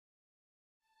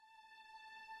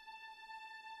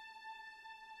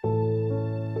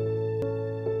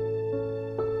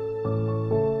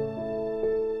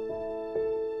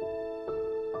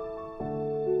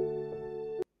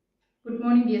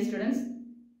dear students.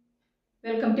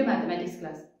 Welcome to mathematics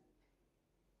class.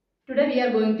 Today we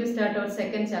are going to start our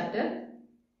second chapter,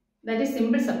 that is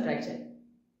simple subtraction.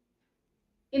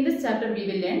 In this chapter we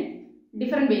will learn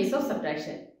different ways of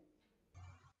subtraction.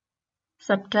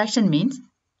 Subtraction means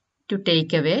to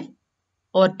take away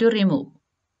or to remove.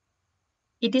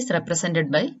 It is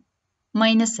represented by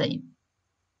minus sign.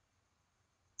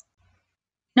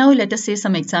 Now let us see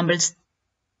some examples.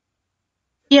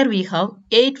 Here we have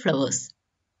 8 flowers.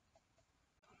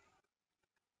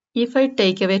 If I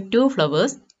take away 2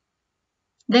 flowers,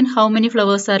 then how many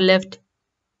flowers are left?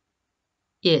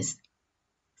 Yes,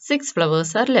 6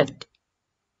 flowers are left.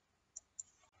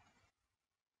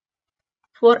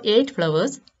 For 8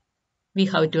 flowers, we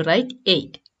have to write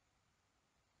 8.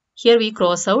 Here we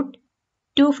cross out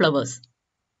 2 flowers.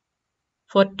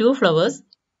 For 2 flowers,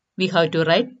 we have to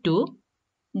write 2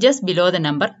 just below the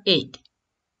number 8.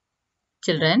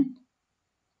 Children,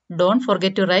 don't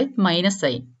forget to write minus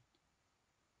sign.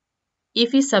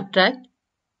 If we subtract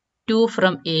 2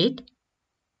 from 8,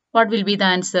 what will be the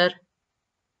answer?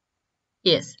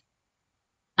 Yes,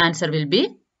 answer will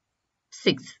be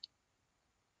 6.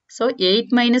 So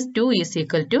 8 minus 2 is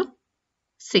equal to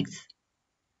 6.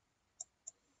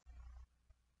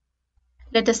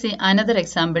 Let us see another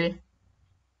example.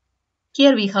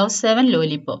 Here we have 7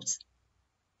 lollipops.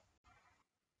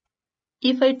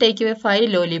 If I take away 5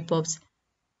 lollipops,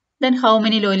 then how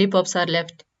many lollipops are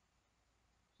left?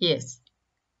 Yes,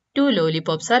 2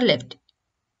 lollipops are left.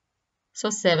 So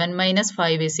 7 minus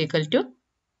 5 is equal to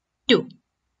 2.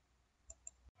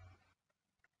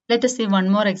 Let us see one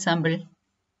more example.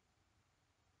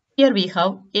 Here we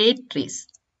have 8 trees.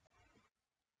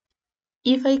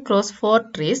 If I cross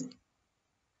 4 trees,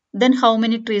 then how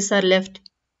many trees are left?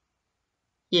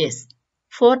 Yes,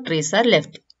 4 trees are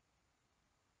left.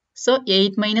 So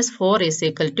 8 minus 4 is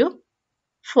equal to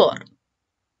 4.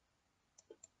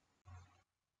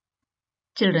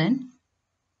 Children,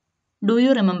 do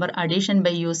you remember addition by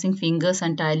using fingers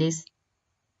and tallies?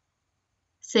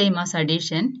 Same as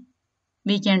addition,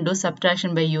 we can do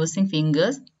subtraction by using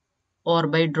fingers or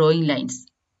by drawing lines.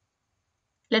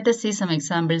 Let us see some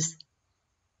examples.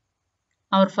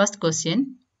 Our first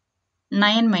question,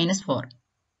 9 minus 4.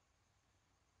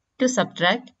 To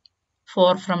subtract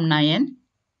 4 from 9,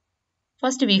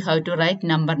 first we have to write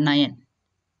number 9.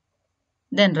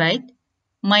 Then write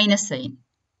minus sign.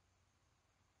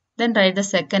 Then write the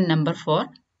second number 4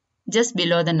 just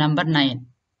below the number 9.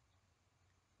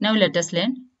 Now let us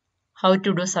learn how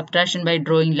to do subtraction by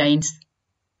drawing lines.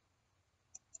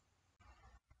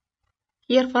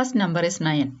 Here first number is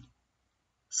 9.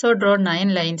 So draw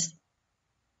 9 lines.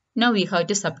 Now we have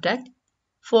to subtract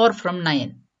 4 from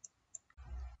 9.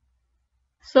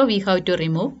 So we have to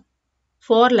remove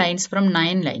 4 lines from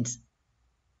 9 lines.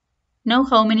 Now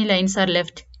how many lines are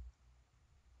left?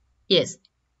 Yes,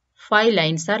 5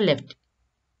 lines are left.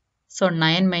 So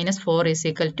 9 minus 4 is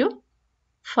equal to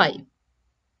 5.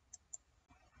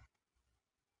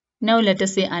 Now let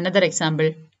us see another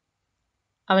example.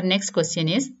 Our next question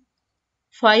is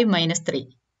 5 minus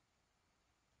 3.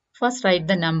 First write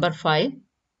the number 5.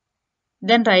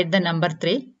 Then write the number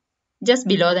 3 just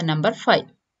below the number 5.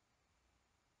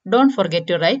 Don't forget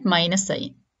to write minus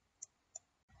sign.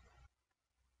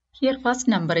 Here first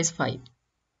number is 5.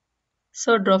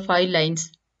 So draw 5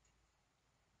 lines.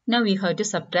 Now we have to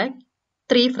subtract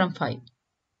 3 from 5.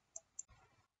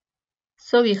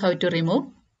 So we have to remove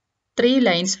 3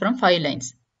 lines from 5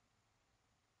 lines.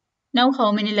 Now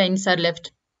how many lines are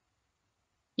left?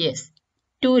 Yes,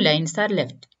 2 lines are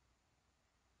left.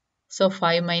 So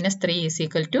 5 minus 3 is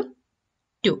equal to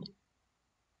 2.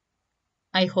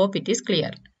 I hope it is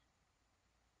clear.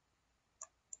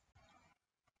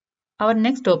 Our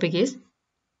next topic is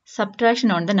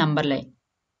subtraction on the number line.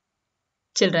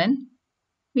 Children,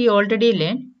 we already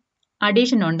learned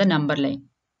addition on the number line.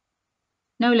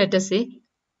 Now let us see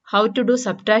how to do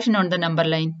subtraction on the number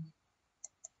line.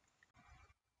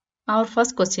 Our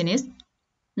first question is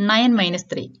 9 minus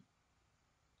 3.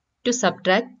 To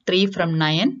subtract 3 from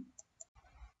 9,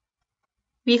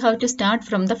 we have to start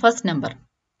from the first number,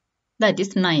 that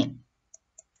is 9.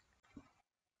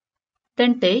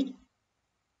 Then take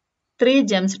 3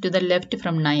 jumps to the left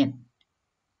from 9.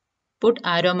 Put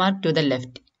arrow mark to the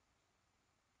left.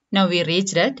 Now we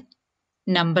reached at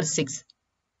number 6.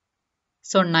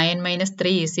 So 9 minus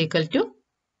 3 is equal to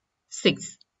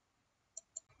 6.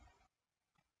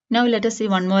 Now let us see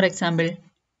one more example.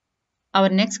 Our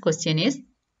next question is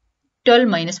 12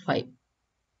 minus 5.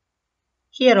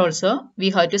 Here also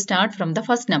we have to start from the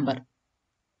first number,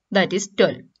 that is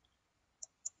 12.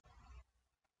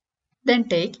 Then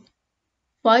take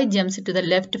 5 jumps to the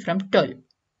left from 12.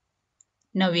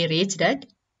 Now we reached at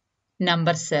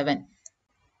number 7.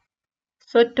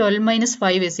 So 12 minus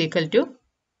 5 is equal to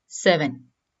 7.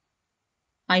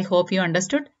 I hope you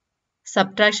understood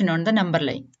subtraction on the number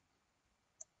line.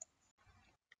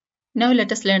 Now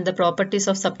let us learn the properties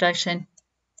of subtraction.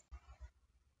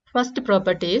 First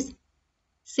property is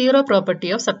zero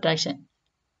property of subtraction.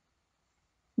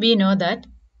 We know that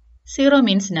 0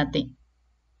 means nothing.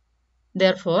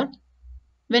 Therefore,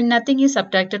 when nothing is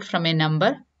subtracted from a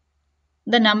number,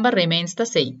 the number remains the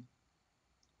same.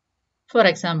 For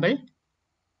example,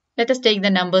 let us take the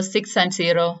numbers 6 and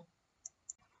 0.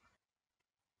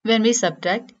 When we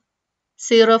subtract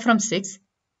 0 from 6,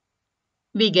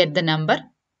 we get the number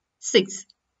 6.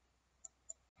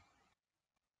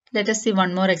 Let us see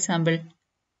one more example.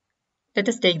 Let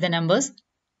us take the numbers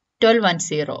 12 and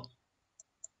 0.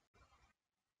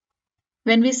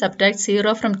 When we subtract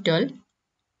 0 from 12,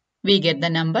 we get the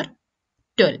number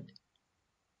 12.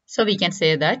 So we can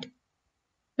say that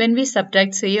when we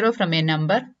subtract 0 from a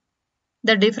number,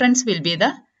 the difference will be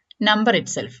the number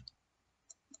itself.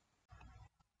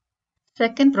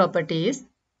 Second property is,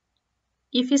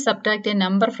 if we subtract a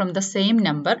number from the same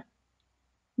number,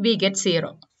 we get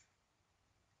 0.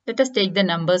 Let us take the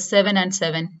numbers 7 and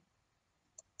 7.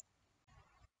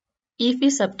 If we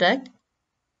subtract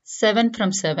 7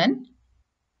 from 7,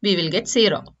 we will get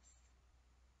 0.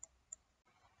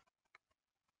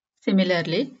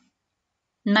 Similarly,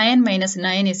 9 minus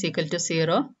 9 is equal to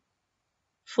 0,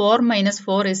 4 minus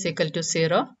 4 is equal to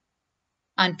 0,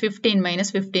 and 15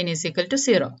 minus 15 is equal to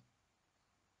 0.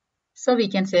 So we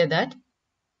can say that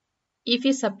if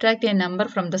we subtract a number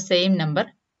from the same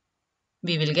number,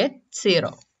 we will get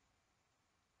 0.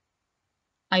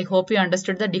 I hope you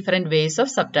understood the different ways of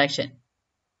subtraction.